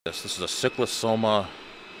This is a Cyclisoma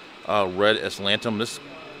red Atlantum.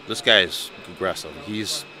 This guy is aggressive.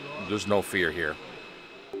 There's no fear here.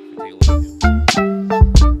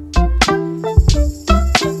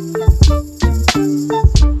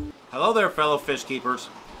 Hello there, fellow fish keepers.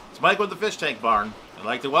 It's Mike with the Fish Tank Barn. I'd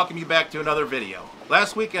like to welcome you back to another video.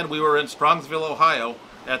 Last weekend we were in Strongsville, Ohio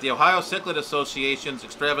at the Ohio Cichlid Association's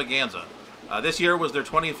Extravaganza. This year was their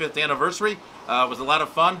 25th anniversary. It was a lot of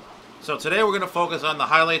fun. So today we're going to focus on the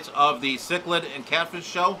highlights of the Cichlid and Catfish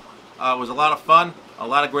Show. It was a lot of fun. A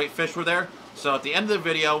lot of great fish were there. So at the end of the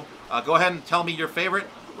video, go ahead and tell me your favorite.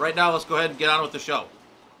 Right now, let's go ahead and get on with the show.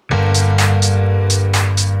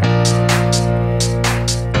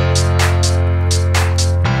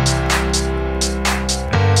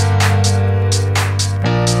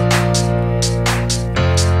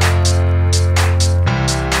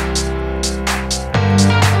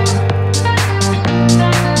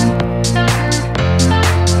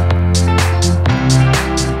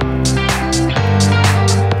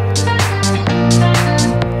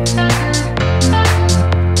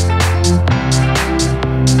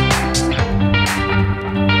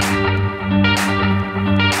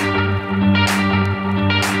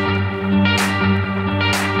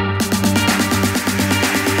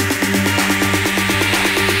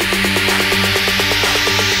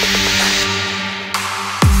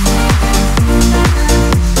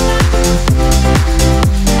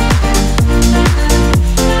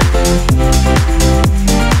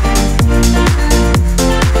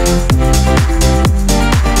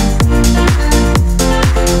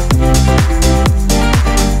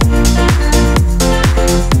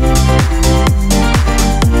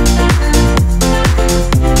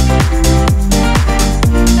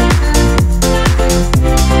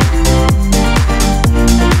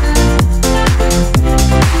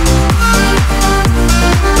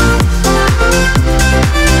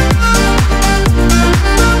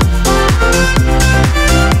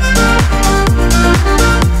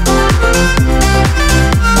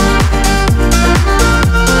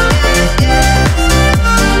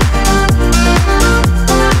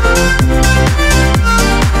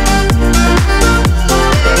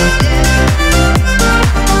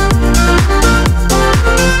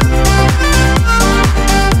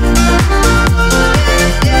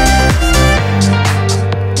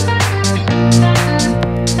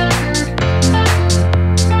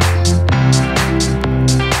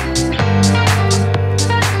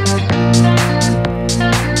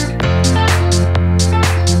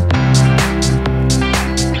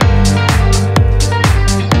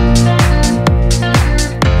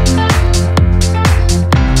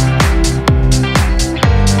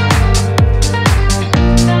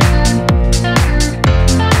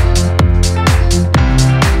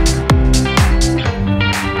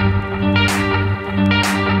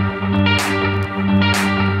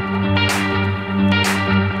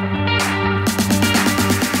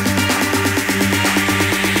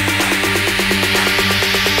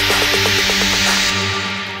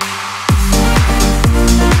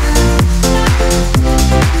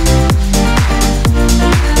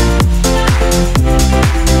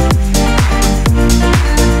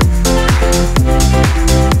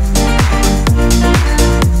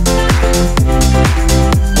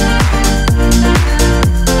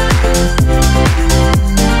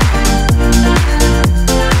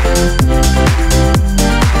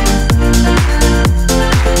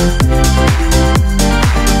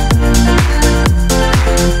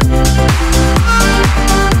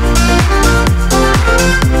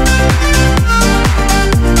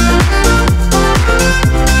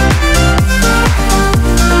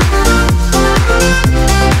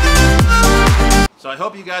 I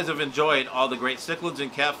hope you guys have enjoyed all the great cichlids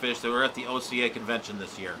and catfish that were at the OCA convention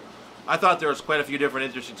this year. I thought there was quite a few different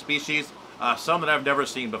interesting species, some that I've never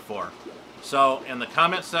seen before. So in the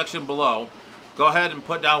comment section below, go ahead and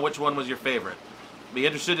put down which one was your favorite. Be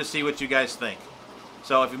interested to see what you guys think.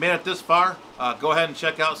 So if you made it this far, go ahead and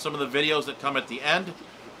check out some of the videos that come at the end.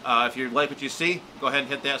 If you like what you see, go ahead and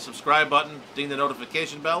hit that subscribe button, ding the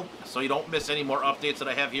notification bell, so you don't miss any more updates that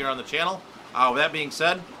I have here on the channel. With that being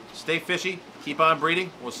said, stay fishy, keep on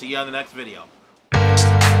breeding. We'll see you on the next video.